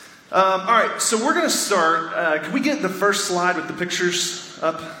All right, so we're going to start. Can we get the first slide with the pictures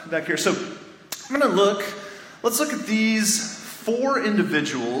up back here? So I'm going to let's look at these 4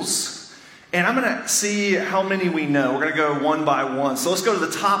 individuals, and I'm going to see how many we know. We're going to go one by one. So let's go to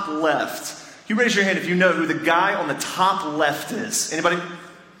the top left. You raise your hand if you know who the guy on the top left is. Anybody?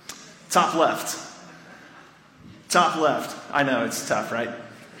 Top left. Top left. I know, it's tough, right?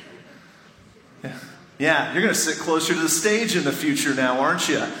 Yeah, you're going to sit closer to the stage in the future now, aren't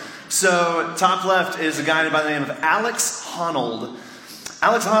you? So, top left is a guy by the name of Alex Honnold.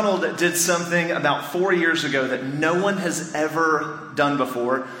 Alex Honnold did something about 4 years ago that no one has ever done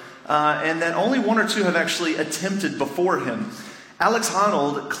before, and that only 1 or 2 have actually attempted before him. Alex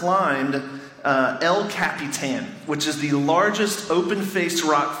Honnold climbed El Capitan, which is the largest open-faced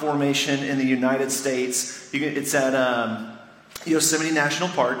rock formation in the United States. It's at Yosemite National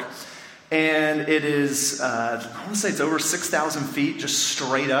Park. And it is, I want to say it's over 6,000 feet, just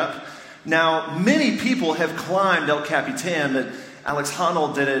straight up. Now, many people have climbed El Capitan, but Alex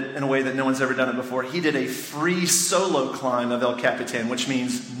Honnold did it in a way that no one's ever done it before. He did a free solo climb of El Capitan, which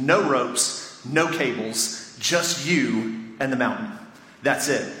means no ropes, no cables, just you and the mountain. That's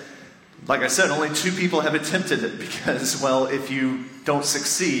it. Like I said, only 2 people have attempted it because, well, if you don't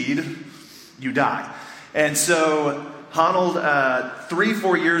succeed, you die. And so Honnold,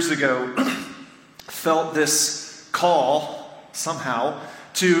 3-4 years ago, felt this call, somehow,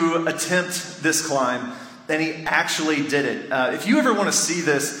 to attempt this climb, and he actually did it. If you ever want to see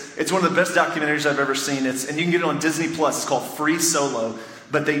this, it's one of the best documentaries I've ever seen. And you can get it on Disney+. It's called Free Solo,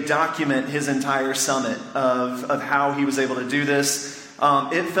 but they document his entire summit of how he was able to do this.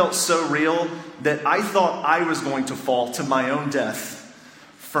 It felt so real that I thought I was going to fall to my own death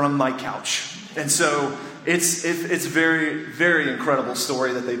from my couch. And so it's very, very incredible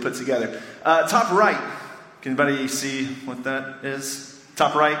story that they put together. Top right. Can anybody see what that is?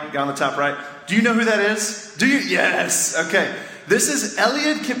 Top right, guy on the top right. Do you know who that is? Do you? Yes. Okay. This is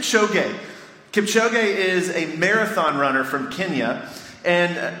Eliud Kipchoge. Kipchoge is a marathon runner from Kenya.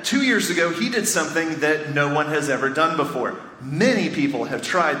 And 2 years ago, he did something that no one has ever done before. Many people have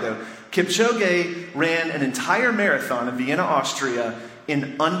tried, though. Kipchoge ran an entire marathon in Vienna, Austria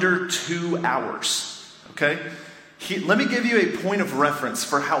in under 2 hours. Okay? Let me give you a point of reference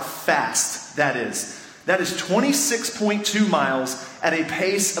for how fast that is. That is 26.2 miles at a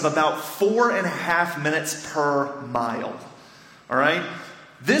pace of about 4.5 minutes per mile. All right?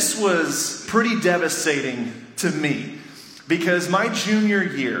 This was pretty devastating to me because my junior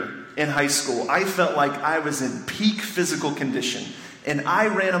year in high school, I felt like I was in peak physical condition, and I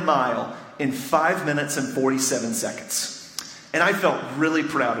ran a mile in 5 minutes and 47 seconds. And I felt really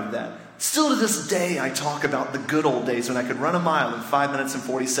proud of that. Still to this day, I talk about the good old days when I could run a mile in 5 minutes and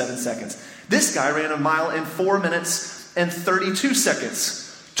 47 seconds. This guy ran a mile in 4 minutes and 32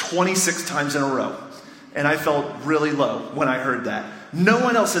 seconds, 26 times in a row. And I felt really low when I heard that. No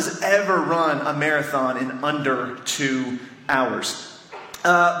one else has ever run a marathon in under 2 hours.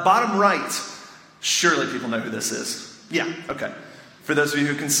 Bottom right, surely people know who this is. Yeah, okay. For those of you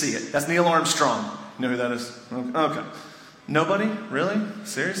who can see it, that's Neil Armstrong. You know who that is? Okay. Nobody? Really?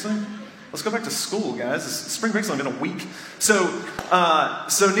 Seriously? Let's go back to school, guys. Spring break's only been a week. So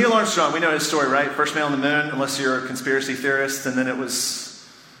Neil Armstrong, we know his story, right? First man on the moon, unless you're a conspiracy theorist, and then it was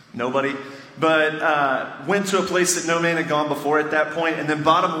nobody. But went to a place that no man had gone before at that point. And then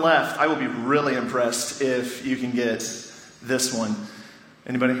bottom left, I will be really impressed if you can get this one.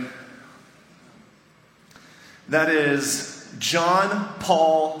 Anybody? That is John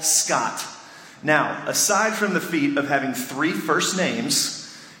Paul Scott. Now, aside from the feat of having 3 first names,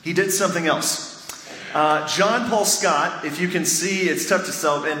 he did something else. John Paul Scott, if you can see, it's tough to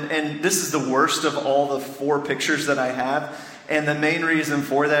tell, and this is the worst of all the 4 pictures that I have. And the main reason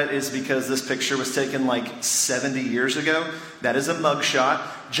for that is because this picture was taken like 70 years ago. That is a mugshot.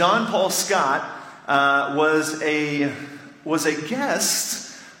 John Paul Scott was a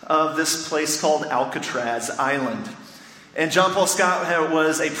guest of this place called Alcatraz Island. And John Paul Scott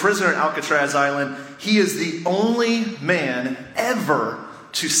was a prisoner at Alcatraz Island. He is the only man ever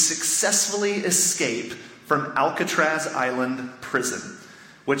to successfully escape from Alcatraz Island prison,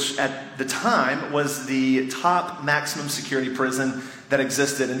 which at the time was the top maximum security prison that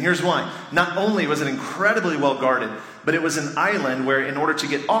existed. And here's why. Not only was it incredibly well guarded, but it was an island where in order to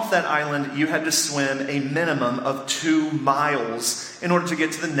get off that island, you had to swim a minimum of 2 miles in order to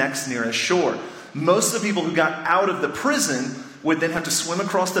get to the next nearest shore. Most of the people who got out of the prison would then have to swim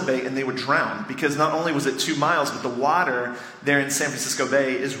across the bay and they would drown because not only was it 2 miles, but the water there in San Francisco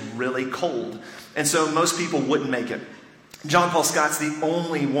Bay is really cold. And so most people wouldn't make it. John Paul Scott's the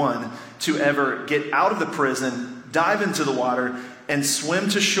only one to ever get out of the prison, dive into the water, and swim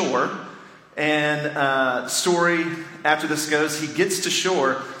to shore. And story after this goes, he gets to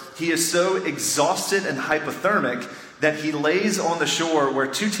shore. He is so exhausted and hypothermic that he lays on the shore where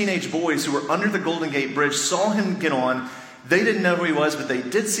two teenage boys who were under the Golden Gate Bridge saw him get on. They didn't know who he was, but they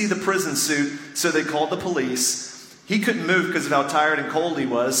did see the prison suit, so they called the police. He couldn't move because of how tired and cold he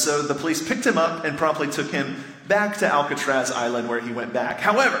was, so the police picked him up and promptly took him back to Alcatraz Island where he went back.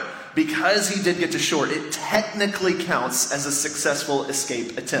 However, because he did get to shore, it technically counts as a successful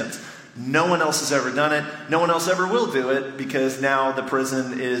escape attempt. No one else has ever done it. No one else ever will do it because now the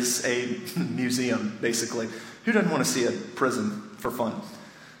prison is a museum, basically. Who doesn't want to see a prison for fun?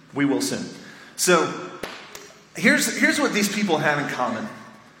 We will soon. So here's what these people have in common.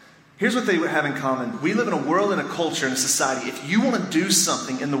 Here's what they have in common. We live in a world and a culture and a society. If you want to do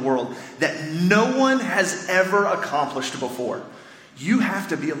something in the world that no one has ever accomplished before, you have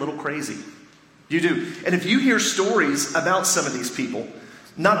to be a little crazy. You do. And if you hear stories about some of these people,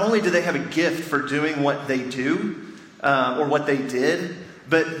 not only do they have a gift for doing what they do or what they did,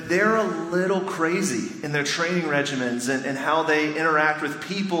 but they're a little crazy in their training regimens and how they interact with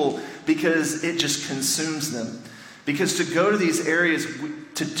people because it just consumes them. Because to go to these areas,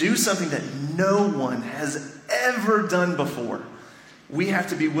 to do something that no one has ever done before, we have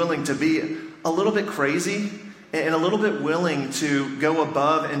to be willing to be a little bit crazy and a little bit willing to go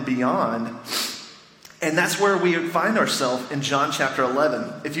above and beyond. And that's where we find ourselves in John chapter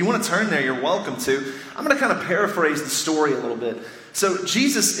 11. If you want to turn there, you're welcome to. I'm going to kind of paraphrase the story a little bit. So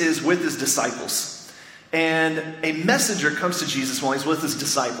Jesus is with his disciples. And a messenger comes to Jesus while he's with his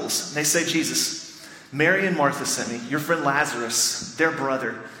disciples. And they say, Jesus, Mary and Martha sent me. Your friend Lazarus, their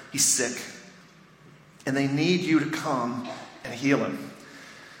brother, he's sick. And they need you to come and heal him.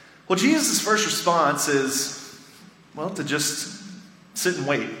 Well, Jesus' first response is, well, to just sit and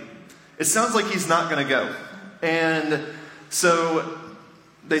wait. It sounds like he's not going to go. And so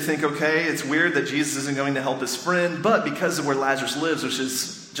they think, okay, it's weird that Jesus isn't going to help his friend. But because of where Lazarus lives, which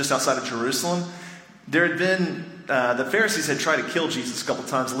is just outside of Jerusalem, there had been, the Pharisees had tried to kill Jesus a couple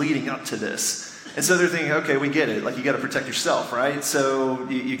times leading up to this. And so they're thinking, okay, we get it. Like, you got to protect yourself, right? So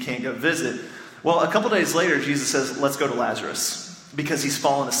you can't go visit. Well, a couple days later, Jesus says, let's go to Lazarus because he's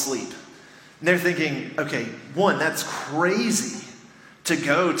fallen asleep. And they're thinking, okay, one, that's crazy to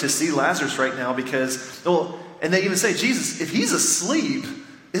go to see Lazarus right now because, well, and they even say, Jesus, if he's asleep,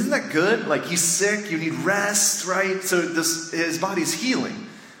 isn't that good? Like, he's sick, you need rest, right? So his body's healing.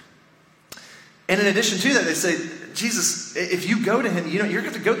 And in addition to that, they say, Jesus, if you go to him, you're going to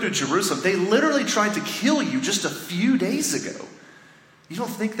have to go through Jerusalem. They literally tried to kill you just a few days ago. You don't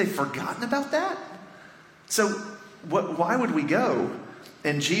think they've forgotten about that? So why would we go?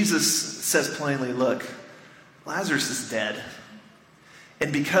 And Jesus says plainly, look, Lazarus is dead.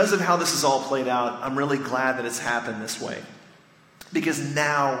 And because of how this is all played out, I'm really glad that it's happened this way. Because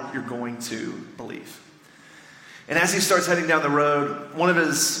now you're going to believe. And as he starts heading down the road, one of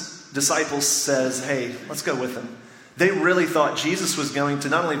his disciples says, hey, let's go with him. They really thought Jesus was going to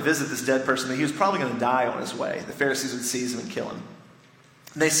not only visit this dead person, but he was probably going to die on his way. The Pharisees would seize him and kill him.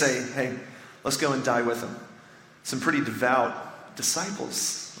 And they say, hey, let's go and die with him. Some pretty devout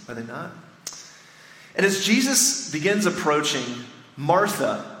disciples, are they not? And as Jesus begins approaching,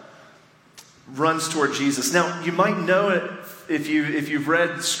 Martha runs toward Jesus. Now, you might know it if you've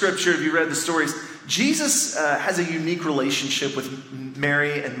read Scripture, if you've read the stories. Jesus has a unique relationship with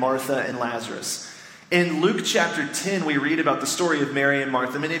Mary and Martha and Lazarus. In Luke chapter 10, we read about the story of Mary and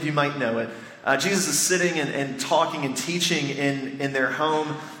Martha. Many of you might know it. Jesus is sitting and talking and teaching in their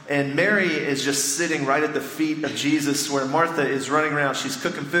home. And Mary is just sitting right at the feet of Jesus, where Martha is running around. She's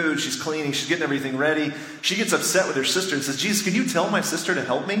cooking food, she's cleaning, she's getting everything ready. She gets upset with her sister and says, Jesus, can you tell my sister to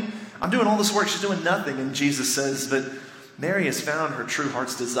help me? I'm doing all this work, she's doing nothing. And Jesus says, but Mary has found her true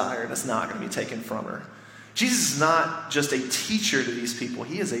heart's desire, and it's not going to be taken from her. Jesus is not just a teacher to these people.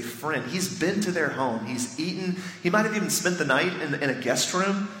 He is a friend. He's been to their home. He's eaten. He might have even spent the night in a guest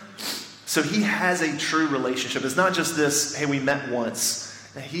room. So he has a true relationship. It's not just this, hey, we met once.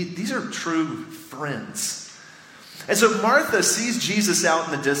 These are true friends. And so Martha sees Jesus out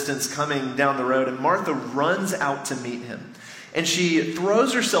in the distance coming down the road, and Martha runs out to meet him. And she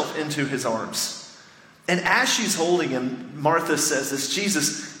throws herself into his arms. And as she's holding him, Martha says this,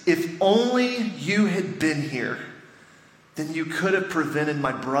 Jesus, if only you had been here, then you could have prevented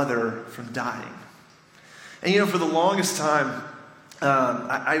my brother from dying. And for the longest time,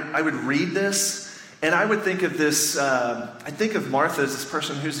 I would read this, and I would think of this, I think of Martha as this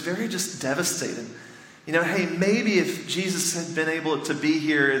person who's very just devastated. Hey, maybe if Jesus had been able to be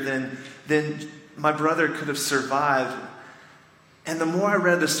here, then my brother could have survived. And the more I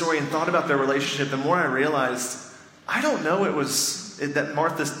read the story and thought about their relationship, the more I realized, I don't know it was that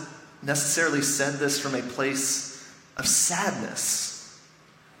Martha necessarily said this from a place of sadness.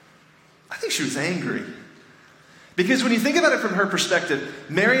 I think she was angry. Because when you think about it from her perspective,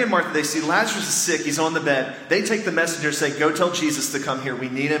 Mary and Martha, they see Lazarus is sick, he's on the bed. They take the messenger and say, go tell Jesus to come here. We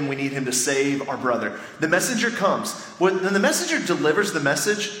need him to save our brother. The messenger comes. When the messenger delivers the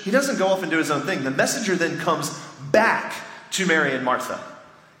message, he doesn't go off and do his own thing. The messenger then comes back to Mary and Martha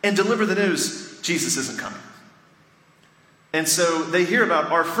and deliver the news, Jesus isn't coming. And so they hear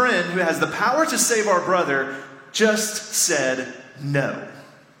about our friend who has the power to save our brother just said no.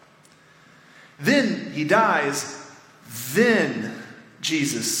 Then he dies. Then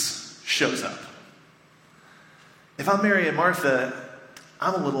Jesus shows up. If I'm Mary and Martha,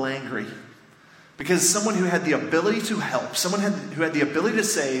 I'm a little angry. Because someone who had the ability to help, who had the ability to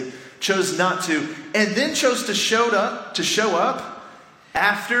save, chose not to, and then chose to show up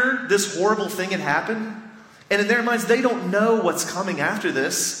after this horrible thing had happened. And in their minds, they don't know what's coming after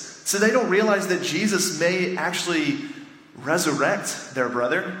this. So they don't realize that Jesus may actually resurrect their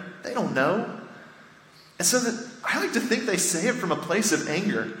brother. They don't know. And so I like to think they say it from a place of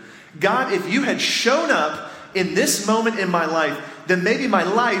anger. God, if you had shown up in this moment in my life, then maybe my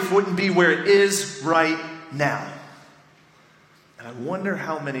life wouldn't be where it is right now. And I wonder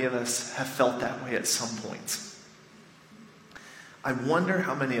how many of us have felt that way at some point. I wonder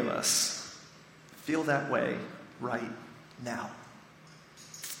how many of us feel that way right now.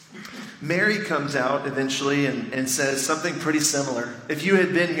 Mary comes out eventually and says something pretty similar. If you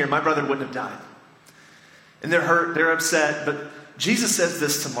had been here, my brother wouldn't have died. And they're hurt, they're upset, but Jesus says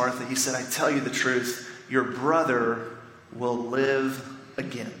this to Martha. He said, I tell you the truth, your brother will live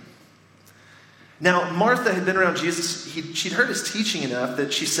again. Now, Martha had been around Jesus. She'd heard his teaching enough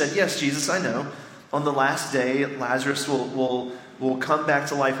that she said, yes, Jesus, I know. On the last day, Lazarus will come back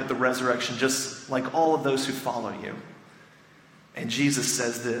to life at the resurrection, just like all of those who follow you. And Jesus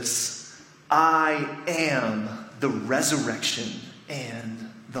says this, I am the resurrection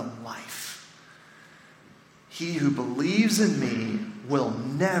and the life. He who believes in me will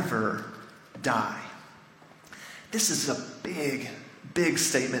never die. This is a big, big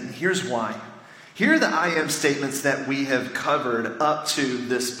statement, and here's why. Here are the I am statements that we have covered up to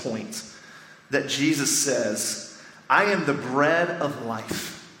this point. That Jesus says, I am the bread of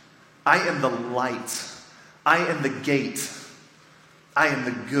life. I am the light. I am the gate. I am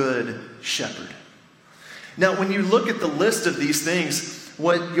the good shepherd. Now, when you look at the list of these things,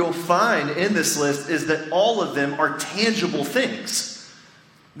 what you'll find in this list is that all of them are tangible things.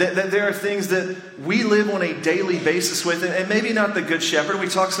 That there are things that we live on a daily basis with, and maybe not the good shepherd. We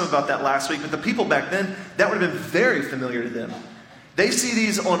talked some about that last week, but the people back then, that would have been very familiar to them. They see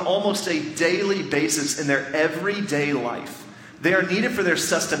these on almost a daily basis in their everyday life. They are needed for their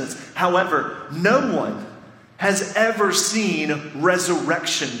sustenance. However, no one has ever seen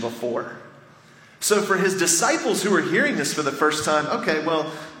resurrection before. So for his disciples who are hearing this for the first time, okay,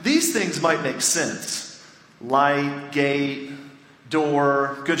 well, these things might make sense. Light, gate,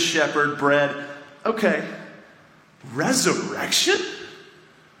 door, good shepherd, bread. Okay, resurrection?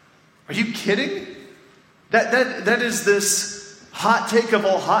 Are you kidding? That is this hot take of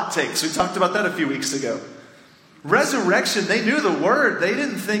all hot takes. We talked about that a few weeks ago. Resurrection, they knew the word. They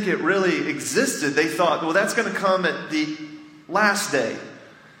didn't think it really existed. They thought, well, that's going to come at the last day.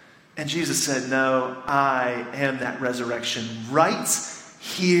 And Jesus said, no, I am that resurrection right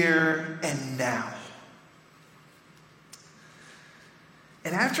here and now.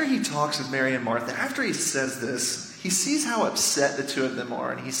 And after he talks with Mary and Martha, after he says this, he sees how upset the two of them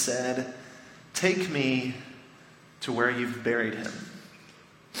are. And he said, take me to where you've buried him.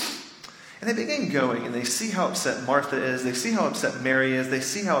 And they begin going, and they see how upset Martha is. They see how upset Mary is. They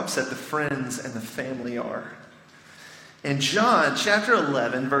see how upset the friends and the family are. In John chapter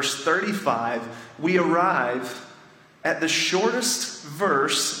 11, verse 35, we arrive at the shortest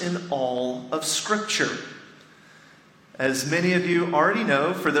verse in all of Scripture. As many of you already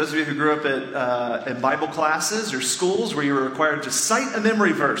know, for those of you who grew up in Bible classes or schools where you were required to cite a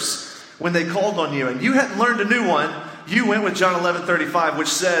memory verse when they called on you, and you hadn't learned a new one, you went with John 11:35, which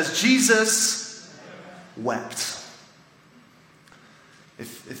says, Jesus wept.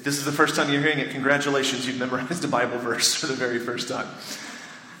 If this is the first time you're hearing it, congratulations, you've memorized a Bible verse for the very first time.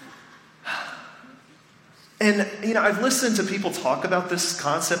 And, I've listened to people talk about this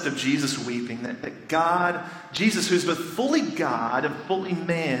concept of Jesus weeping, that God, Jesus, who's both fully God and fully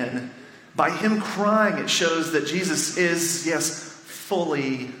man, by him crying, it shows that Jesus is, yes,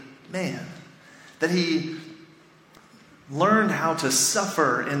 fully man. That he learned how to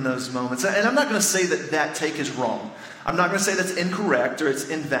suffer in those moments. And I'm not going to say that take is wrong. I'm not going to say that's incorrect or it's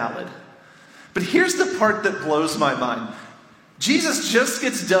invalid. But here's the part that blows my mind. Jesus just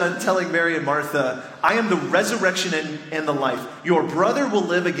gets done telling Mary and Martha, I am the resurrection and the life. Your brother will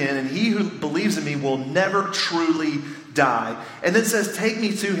live again, and he who believes in me will never truly die. And then says, take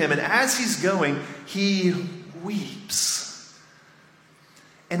me to him. And as he's going, he weeps.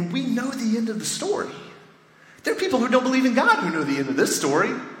 And we know the end of the story. There are people who don't believe in God who know the end of this story.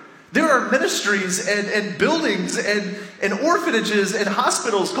 There are ministries and buildings and orphanages and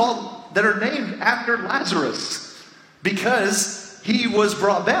hospitals that are named after Lazarus because he was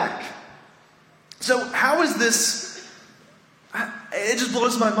brought back. So how is this? It just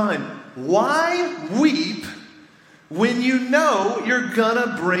blows my mind. Why weep when you know you're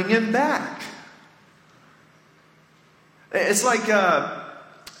gonna bring him back? It's like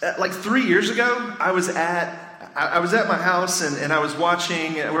 3 years ago, I was at my house and we were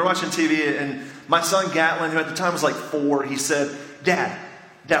watching TV, and my son Gatlin, who at the time was like 4, he said, Dad,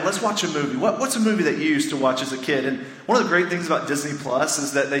 let's watch a movie. What's a movie that you used to watch as a kid? And one of the great things about Disney Plus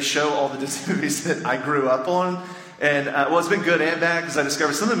is that they show all the Disney movies that I grew up on. And it's been good and bad, because I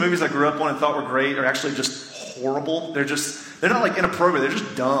discovered some of the movies I grew up on and thought were great are actually just horrible. They're not like inappropriate, they're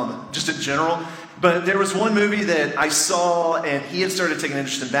just dumb, just in general. But there was one movie that I saw, and he had started taking an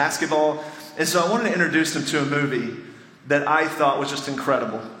interest in basketball. And so I wanted to introduce him to a movie that I thought was just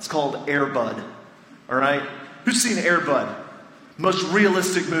incredible. It's called Air Bud. All right? Who's seen Air Bud? Most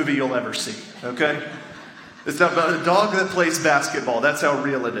realistic movie you'll ever see. Okay? It's about a dog that plays basketball. That's how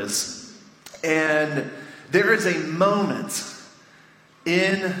real it is. And there is a moment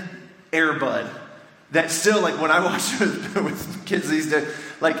in Air Bud that still, like when I watch it with kids these days,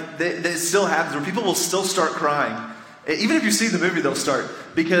 like it still happens where people will still start crying. Even if you see the movie, they'll start.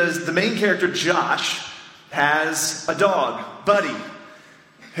 Because the main character, Josh, has a dog, Buddy,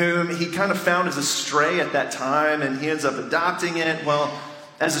 whom he kind of found as a stray at that time, and he ends up adopting it. Well,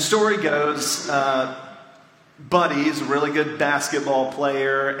 as the story goes, Buddy is a really good basketball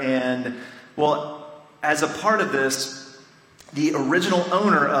player, and, well, as a part of this, the original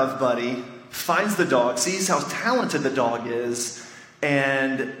owner of Buddy finds the dog, sees how talented the dog is,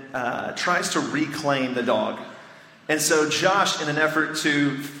 and tries to reclaim the dog. And so Josh, in an effort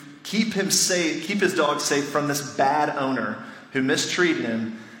to keep his dog safe from this bad owner who mistreated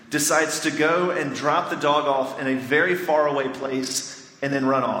him, decides to go and drop the dog off in a very far away place and then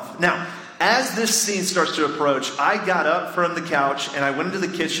run off. Now, as this scene starts to approach, I got up from the couch and I went into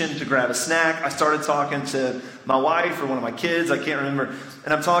the kitchen to grab a snack. I started talking to my wife or one of my kids, I can't remember,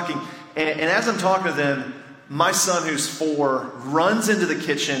 and I'm talking. And as I'm talking to them, my son, who's 4, runs into the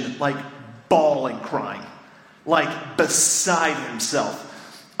kitchen like bawling, crying, like beside himself.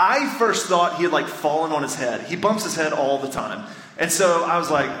 I first thought he had like fallen on his head. He bumps his head all the time. And so I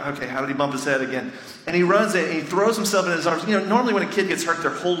was like, okay, how did he bump his head again? And he runs in and he throws himself in his arms. You know, normally when a kid gets hurt, they're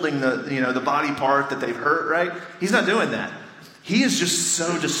holding the body part that they've hurt, right? He's not doing that. He is just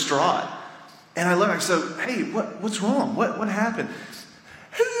so distraught. And I look, so, hey, what's wrong? What happened?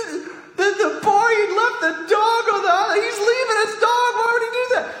 The boy left the dog on the island. He's leaving his dog. Why would he do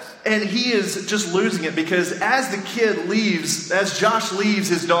that? And he is just losing it, because as Josh leaves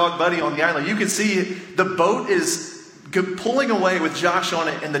his dog Buddy on the island, you can see the boat is pulling away with Josh on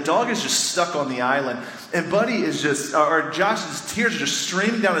it, and the dog is just stuck on the island. And Josh's tears are just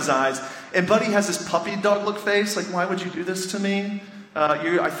streaming down his eyes. And Buddy has this puppy dog look face, like, why would you do this to me?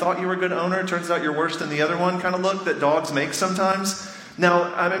 I thought you were a good owner. It turns out you're worse than the other one kind of look that dogs make sometimes.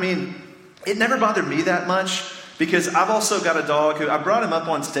 Now, I mean, it never bothered me that much, because I've also got a dog who I brought him up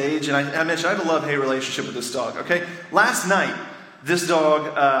on stage, and I mentioned I have a love-hate relationship with this dog, okay? Last night, this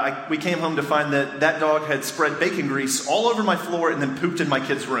dog, we came home to find that dog had spread bacon grease all over my floor and then pooped in my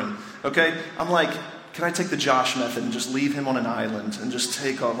kid's room, okay? I'm like, can I take the Josh method and just leave him on an island and just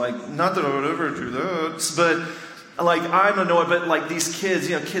take off? Like, not that I would ever do that, but like, I'm annoyed, but like these kids,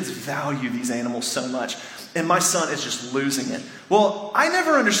 kids value these animals so much. And my son is just losing it. Well, I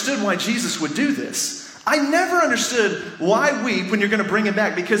never understood why Jesus would do this. I never understood why weep when you're going to bring him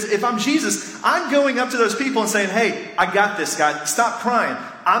back. Because if I'm Jesus, I'm going up to those people and saying, hey, I got this guy. Stop crying.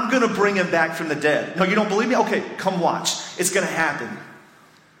 I'm going to bring him back from the dead. No, you don't believe me? Okay, come watch. It's going to happen.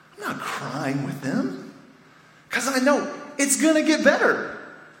 I'm not crying with them, because I know it's going to get better.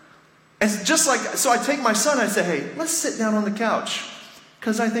 And so I take my son and I say, hey, let's sit down on the couch,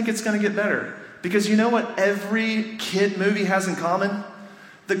 because I think it's going to get better. Because you know what every kid movie has in common?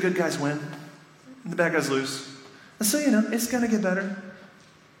 The good guys win. And the bad guys lose. And so, it's going to get better.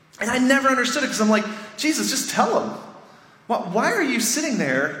 And I never understood it, because I'm like, Jesus, just tell them. Why are you sitting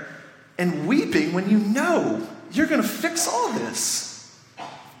there and weeping when you know you're going to fix all this?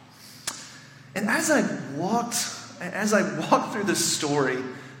 And as I walked through this story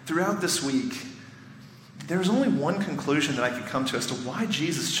throughout this week, there's only one conclusion that I could come to as to why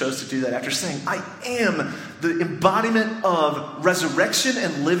Jesus chose to do that after saying, I am the embodiment of resurrection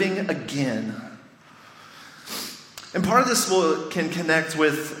and living again. And part of this can connect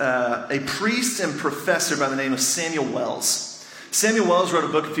with a priest and professor by the name of Samuel Wells. Samuel Wells wrote a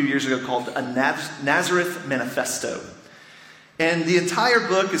book a few years ago called A Nazareth Manifesto. And the entire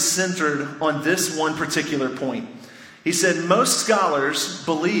book is centered on this one particular point. He said most scholars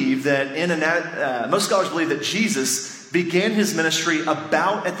believe that Jesus began his ministry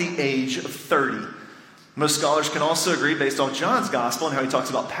about at the age of 30. Most scholars can also agree, based on John's gospel and how he talks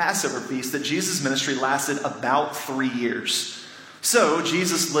about Passover feast, that Jesus' ministry lasted about 3 years. So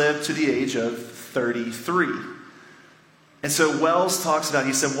Jesus lived to the age of 33. And so Wells talks about,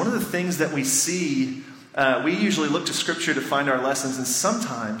 he said, one of the things that we see, we usually look to Scripture to find our lessons, and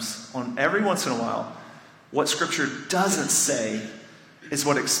sometimes, every once in a while, what Scripture doesn't say is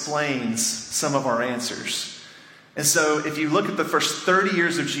what explains some of our answers. And so if you look at the first 30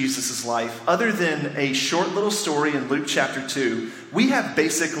 years of Jesus' life, other than a short little story in Luke chapter 2, we have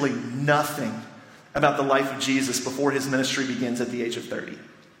basically nothing about the life of Jesus before his ministry begins at the age of 30.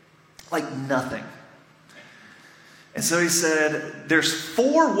 Like nothing. And so he said, there's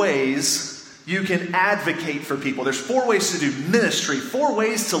 4 ways you can advocate for people. There's 4 ways to do ministry, 4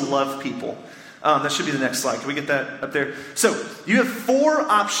 ways to love people. That should be the next slide. Can we get that up there? So you have 4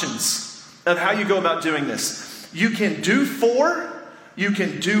 options of how you go about doing this. You can do for, you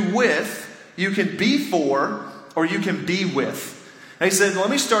can do with, you can be for, or you can be with. And he said,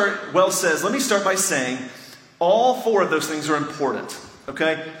 Wells says, let me start by saying all 4 of those things are important.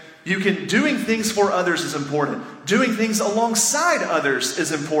 Okay? Doing things for others is important. Doing things alongside others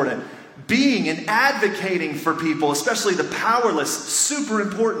is important. Being and advocating for people, especially the powerless, super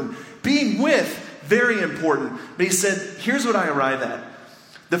important. Being with, very important. But he said, here's what I arrive at.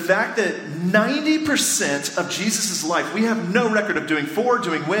 The fact that 90% of Jesus' life, we have no record of doing for,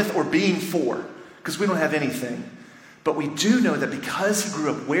 doing with, or being for, because we don't have anything. But we do know that because he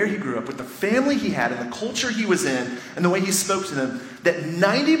grew up where he grew up, with the family he had and the culture he was in, and the way he spoke to them, that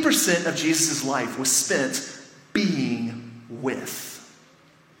 90% of Jesus' life was spent being with.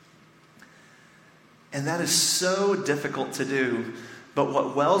 And that is so difficult to do. But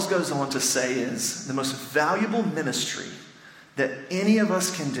what Wells goes on to say is the most valuable ministry that any of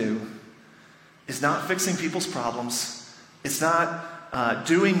us can do is not fixing people's problems. It's not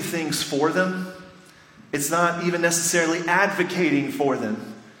doing things for them. It's not even necessarily advocating for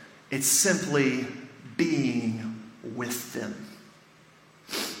them. It's simply being with them.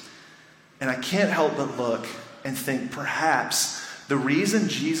 And I can't help but look and think perhaps the reason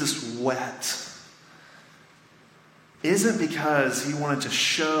Jesus wept isn't because he wanted to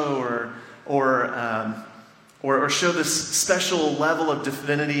show or show this special level of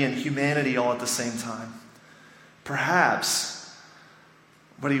divinity and humanity all at the same time. Perhaps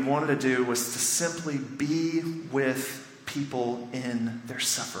what he wanted to do was to simply be with people in their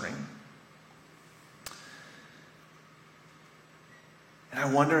suffering. And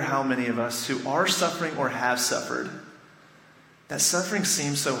I wonder how many of us who are suffering or have suffered, that suffering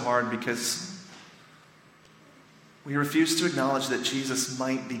seems so hard because we refuse to acknowledge that Jesus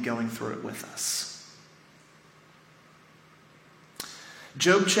might be going through it with us.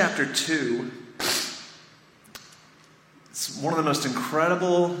 Job chapter 2 is one of the most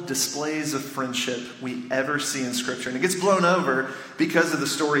incredible displays of friendship we ever see in Scripture. And it gets blown over because of the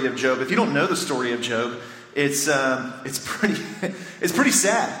story of Job. If you don't know the story of Job, it's pretty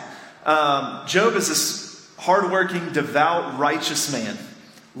sad. Job is this hardworking, devout, righteous man.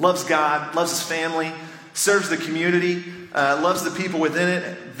 Loves God, loves his family, serves the community, loves the people within it,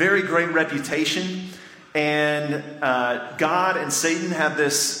 very great reputation. And God and Satan have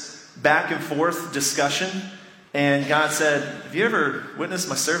this back and forth discussion. And God said, have you ever witnessed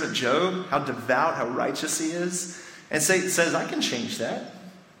my servant Job? How devout, how righteous he is? And Satan says, I can change that.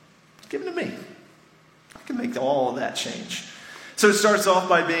 Give him to me. I can make all of that change. So it starts off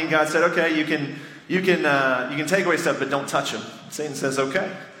by being, God said, okay, you can take away stuff, but don't touch him. Satan says,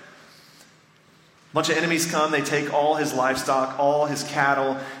 okay. A bunch of enemies come, they take all his livestock, all his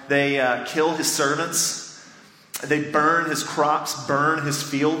cattle, they kill his servants, they burn his crops, burn his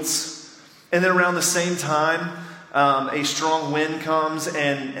fields. And then around the same time, a strong wind comes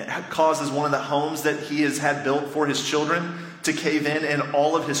and causes one of the homes that he has had built for his children to cave in, and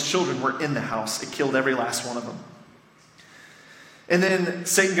all of his children were in the house. It killed every last one of them. And then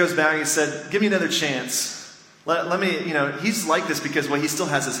Satan goes back and he said, give me another chance. Let me, he's like this because, he still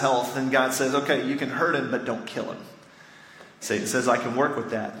has his health. And God says, okay, you can hurt him, but don't kill him. Satan says, I can work with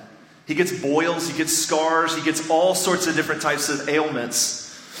that. He gets boils, he gets scars, he gets all sorts of different types of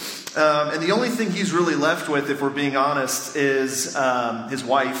ailments. And the only thing he's really left with, if we're being honest, is his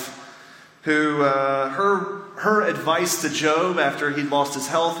wife, who her advice to Job after he'd lost his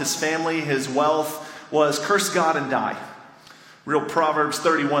health, his family, his wealth, was curse God and die. Real Proverbs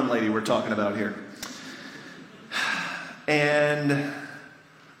 31 lady we're talking about here. And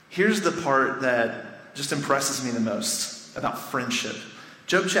here's the part that just impresses me the most about friendship.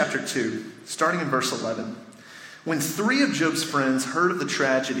 Job chapter 2, starting in verse 11. When 3 of Job's friends heard of the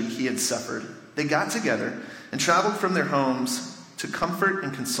tragedy he had suffered, they got together and traveled from their homes to comfort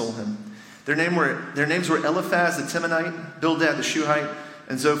and console him. Their names were Eliphaz the Temanite, Bildad the Shuhite,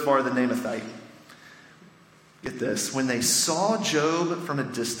 and Zophar the Naamathite. Get this. When they saw Job from a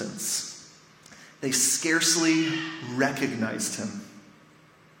distance, they scarcely recognized him.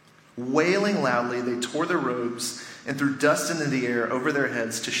 Wailing loudly, they tore their robes and threw dust into the air over their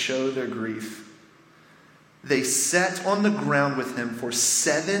heads to show their grief. They sat on the ground with him for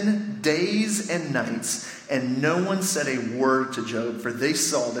 7 days and nights, and no one said a word to Job, for they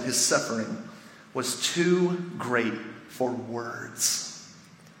saw that his suffering was too great for words.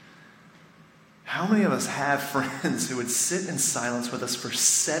 How many of us have friends who would sit in silence with us for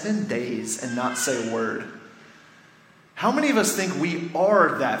 7 days and not say a word? How many of us think we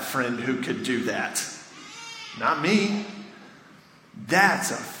are that friend who could do that? Not me.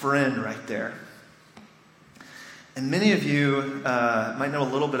 That's a friend right there. And many of you might know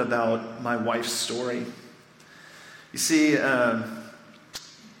a little bit about my wife's story. You see,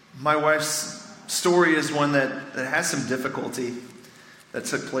 my wife's story is one that has some difficulty that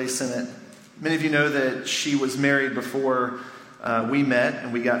took place in it. Many of you know that she was married before we met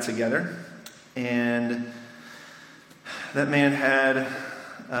and we got together. And that man had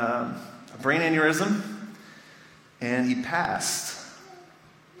a brain aneurysm and he passed.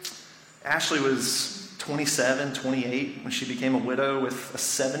 Ashley was 27, 28 when she became a widow with a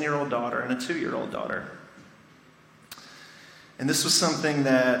 7-year-old daughter and a 2-year-old daughter. And this was something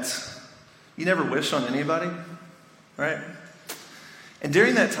that you never wish on anybody, right? And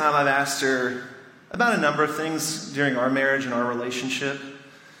during that time, I've asked her about a number of things during our marriage and our relationship,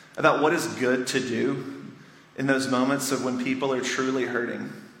 about what is good to do in those moments of when people are truly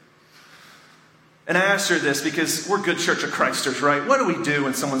hurting. And I asked her this because we're good Church of Christers, right? What do we do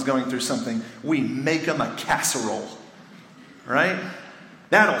when someone's going through something? We make them a casserole, right?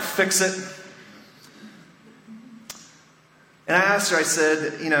 That'll fix it. And I asked her, I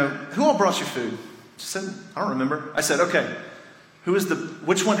said, who all brought you food? She said, I don't remember. I said, okay,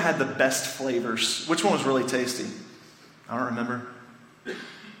 which one had the best flavors? Which one was really tasty? I don't remember.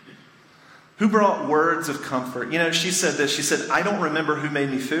 Who brought words of comfort? She said this. She said, I don't remember who made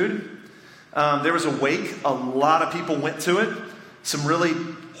me food. There was a wake. A lot of people went to it. Some really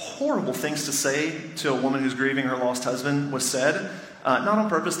horrible things to say to a woman who's grieving her lost husband was said. Not on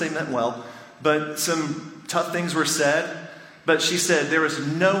purpose, they meant well. But some tough things were said. But she said there was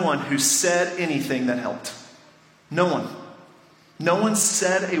no one who said anything that helped. No one. No one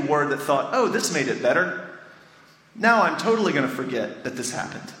said a word that thought, oh, this made it better. Now I'm totally going to forget that this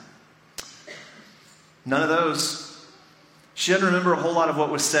happened. None of those. She didn't remember a whole lot of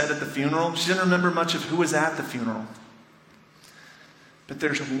what was said at the funeral. She didn't remember much of who was at the funeral. But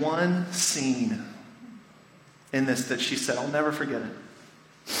there's one scene in this that she said, I'll never forget it.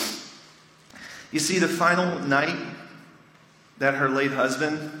 You see, the final night that her late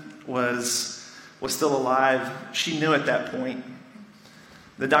husband was still alive, she knew at that point,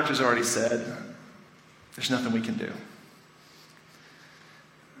 the doctors already said, there's nothing we can do.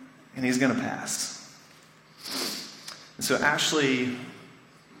 And he's going to pass. And so Ashley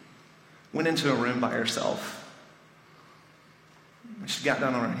went into a room by herself. She got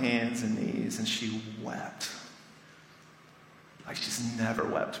down on her hands and knees and she wept like she's never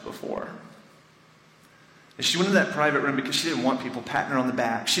wept before. And she went into that private room because she didn't want people patting her on the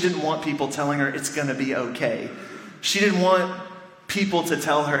back. She didn't want people telling her it's going to be okay. She didn't want people to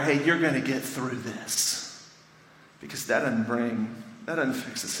tell her, hey, you're going to get through this. Because that doesn't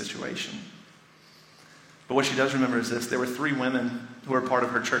fix the situation. But what she does remember is this. There were 3 women who were part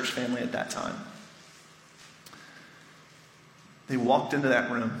of her church family at that time. They walked into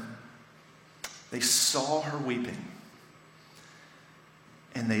that room. They saw her weeping.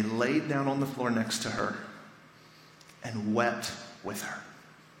 And they laid down on the floor next to her and wept with her.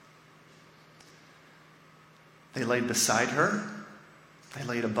 They laid beside her. They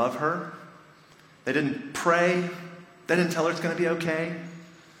laid above her. They didn't pray. They didn't tell her it's going to be okay.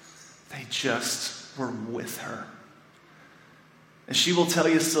 They just were with her. And she will tell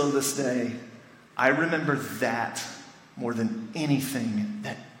you still to this day, I remember that more than anything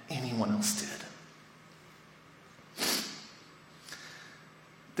that anyone else did.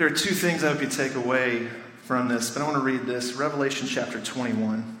 There are two things I hope you take away from this, but I want to read this. Revelation chapter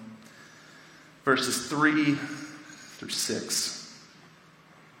 21, verses 3 through 6.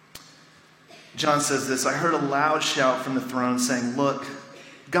 John says this, I heard a loud shout from the throne saying, look,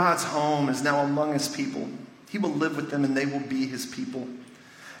 God's home is now among his people. He will live with them and they will be his people.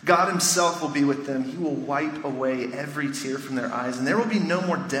 God himself will be with them. He will wipe away every tear from their eyes, and there will be no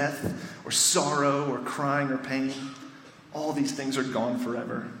more death or sorrow or crying or pain. All these things are gone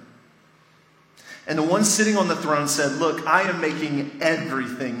forever. And the one sitting on the throne said, look, I am making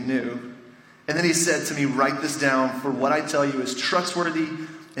everything new. And then he said to me, write this down, for what I tell you is trustworthy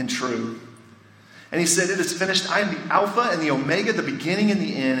and true. And he said, it is finished. I am the Alpha and the Omega, the beginning and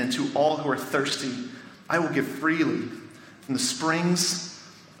the end. And to all who are thirsty, I will give freely from the springs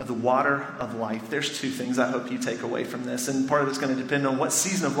of the water of life. There's two things I hope you take away from this. And part of it's going to depend on what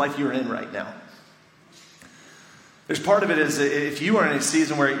season of life you're in right now. There's part of it is if you are in a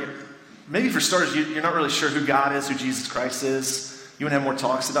season where, maybe for starters, you're not really sure who God is, who Jesus Christ is. You want to have more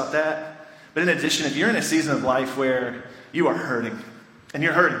talks about that. But in addition, if you're in a season of life where you are hurting, and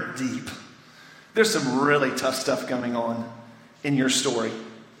you're hurting deep, there's some really tough stuff going on in your story,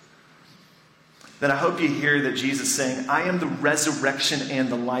 then I hope you hear that Jesus is saying, I am the resurrection and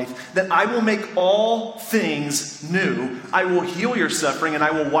the life, that I will make all things new. I will heal your suffering and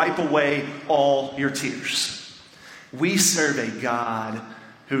I will wipe away all your tears. We serve a God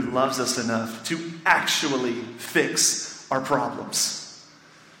who loves us enough to actually fix our problems.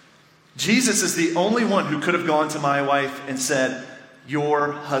 Jesus is the only one who could have gone to my wife and said,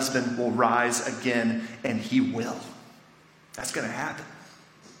 your husband will rise again, and he will. That's going to happen.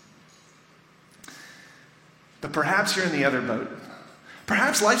 But perhaps you're in the other boat.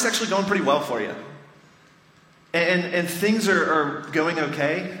 Perhaps life's actually going pretty well for you. And things are going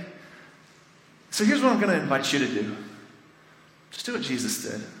okay. So here's what I'm going to invite you to do. Just do what Jesus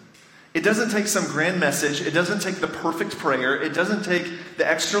did. It doesn't take some grand message. It doesn't take the perfect prayer. It doesn't take the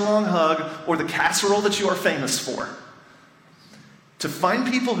extra long hug or the casserole that you are famous for. To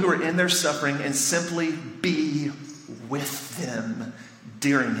find people who are in their suffering and simply be with them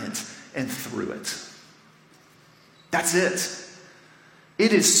during it and through it. That's it.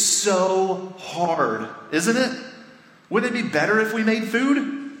 It is so hard, isn't it? Wouldn't it be better if we made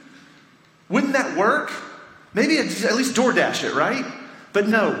food? Wouldn't that work? Maybe at least DoorDash it, right? But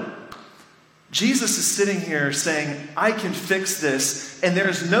no. Jesus is sitting here saying, I can fix this, and there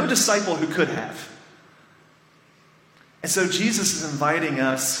is no disciple who could have. And so Jesus is inviting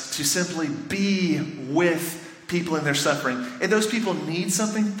us to simply be with people in their suffering. If those people need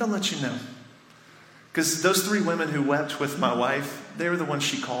something, they'll let you know. Because those 3 women who wept with my wife, they were the ones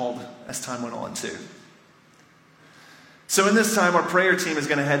she called as time went on too. So in this time, our prayer team is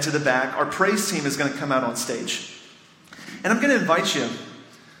going to head to the back. Our praise team is going to come out on stage. And I'm going to invite you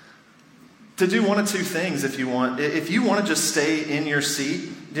to do one of two things if you want. If you want to just stay in your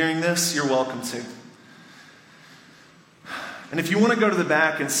seat during this, you're welcome to. And if you want to go to the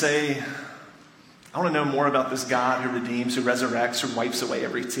back and say, I want to know more about this God who redeems, who resurrects, who wipes away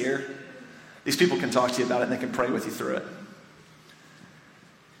every tear, these people can talk to you about it and they can pray with you through it.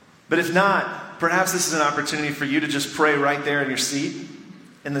 But if not, perhaps this is an opportunity for you to just pray right there in your seat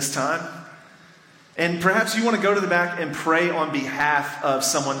in this time. And perhaps you want to go to the back and pray on behalf of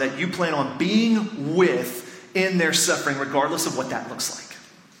someone that you plan on being with in their suffering, regardless of what that looks like.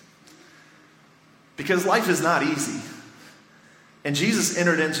 Because life is not easy. And Jesus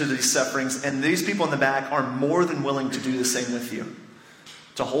entered into these sufferings, and these people in the back are more than willing to do the same with you.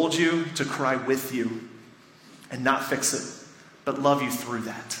 To hold you, to cry with you, and not fix it, but love you through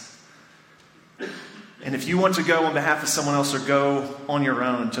that. And if you want to go on behalf of someone else or go on your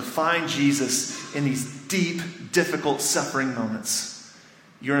own to find Jesus in these deep, difficult, suffering moments,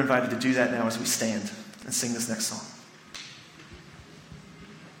 you're invited to do that now as we stand and sing this next song.